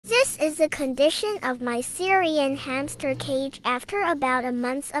is the condition of my Syrian hamster cage after about a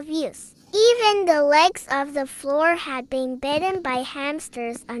month of use. Even the legs of the floor had been bitten by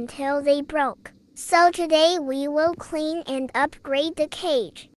hamsters until they broke. So today we will clean and upgrade the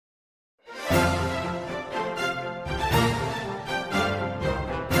cage.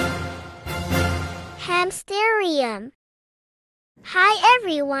 Hamsterium. Hi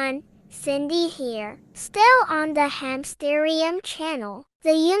everyone, Cindy here. Still on the Hamsterium channel,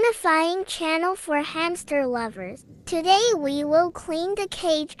 the unifying channel for hamster lovers. Today we will clean the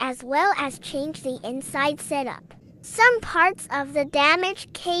cage as well as change the inside setup. Some parts of the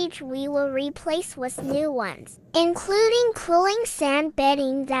damaged cage we will replace with new ones, including cooling sand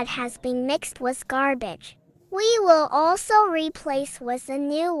bedding that has been mixed with garbage. We will also replace with a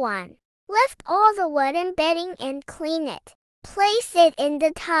new one. Lift all the wooden bedding and clean it. Place it in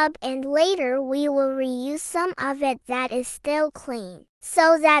the tub and later we will reuse some of it that is still clean,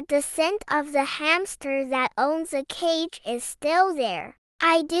 so that the scent of the hamster that owns the cage is still there.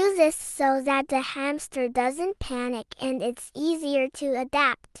 I do this so that the hamster doesn't panic and it's easier to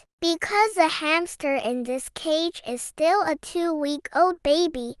adapt. Because the hamster in this cage is still a 2-week-old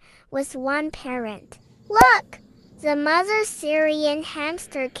baby with one parent. Look! The mother Syrian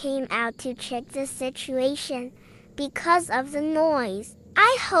hamster came out to check the situation because of the noise.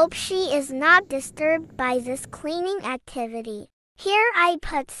 I hope she is not disturbed by this cleaning activity. Here I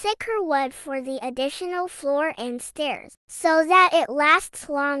put thicker wood for the additional floor and stairs, so that it lasts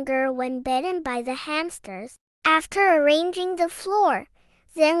longer when bitten by the hamsters. After arranging the floor,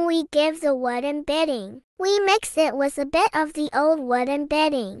 then we give the wooden bedding. We mix it with a bit of the old wooden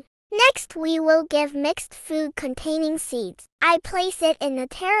bedding. Next we will give mixed food containing seeds. I place it in a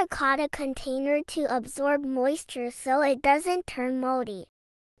terracotta container to absorb moisture so it doesn't turn moldy.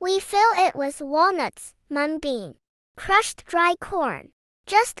 We fill it with walnuts, mung bean, crushed dry corn.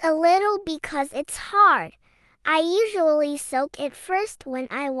 Just a little because it's hard. I usually soak it first when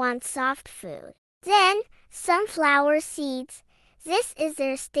I want soft food. Then, sunflower seeds. This is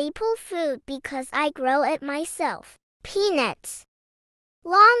their staple food because I grow it myself. Peanuts.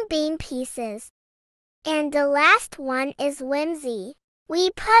 Long bean pieces. And the last one is whimsy.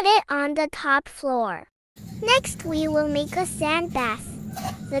 We put it on the top floor. Next we will make a sand bath.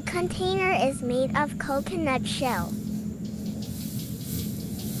 The container is made of coconut shell.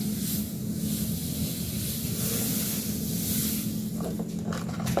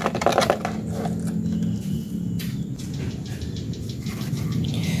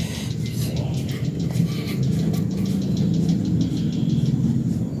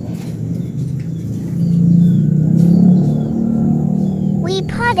 We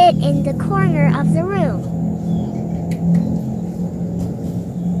put it in the corner of the room.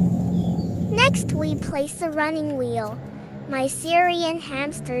 Next we place the running wheel. My Syrian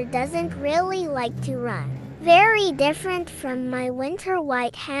hamster doesn't really like to run. Very different from my winter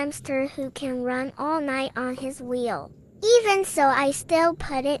white hamster who can run all night on his wheel. Even so, I still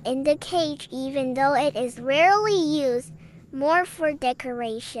put it in the cage even though it is rarely used, more for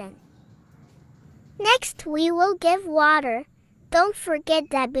decoration. Next we will give water. Don't forget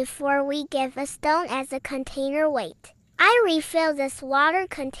that before we give a stone as a container weight. I refill this water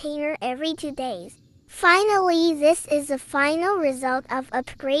container every 2 days. Finally, this is the final result of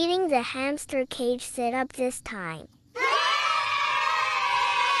upgrading the hamster cage setup this time.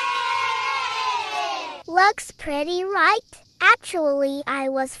 Looks pretty, right? Actually, I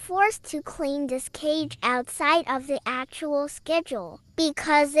was forced to clean this cage outside of the actual schedule,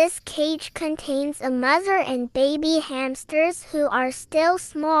 because this cage contains a mother and baby hamsters who are still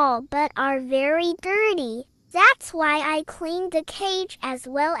small but are very dirty. That's why I cleaned the cage as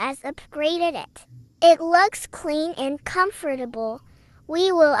well as upgraded it. It looks clean and comfortable.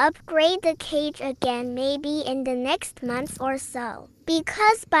 We will upgrade the cage again maybe in the next month or so,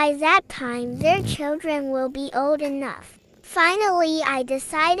 because by that time their children will be old enough. Finally, I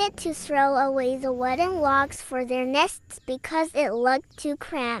decided to throw away the wooden logs for their nests because it looked too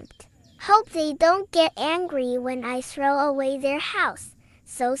cramped. Hope they don't get angry when I throw away their house.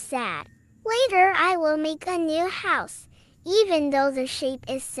 So sad. Later, I will make a new house, even though the shape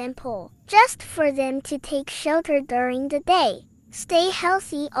is simple, just for them to take shelter during the day. Stay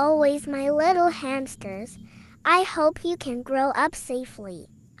healthy always, my little hamsters. I hope you can grow up safely.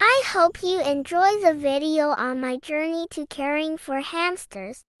 I hope you enjoy the video on my journey to caring for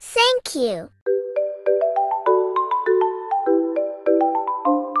hamsters. Thank you.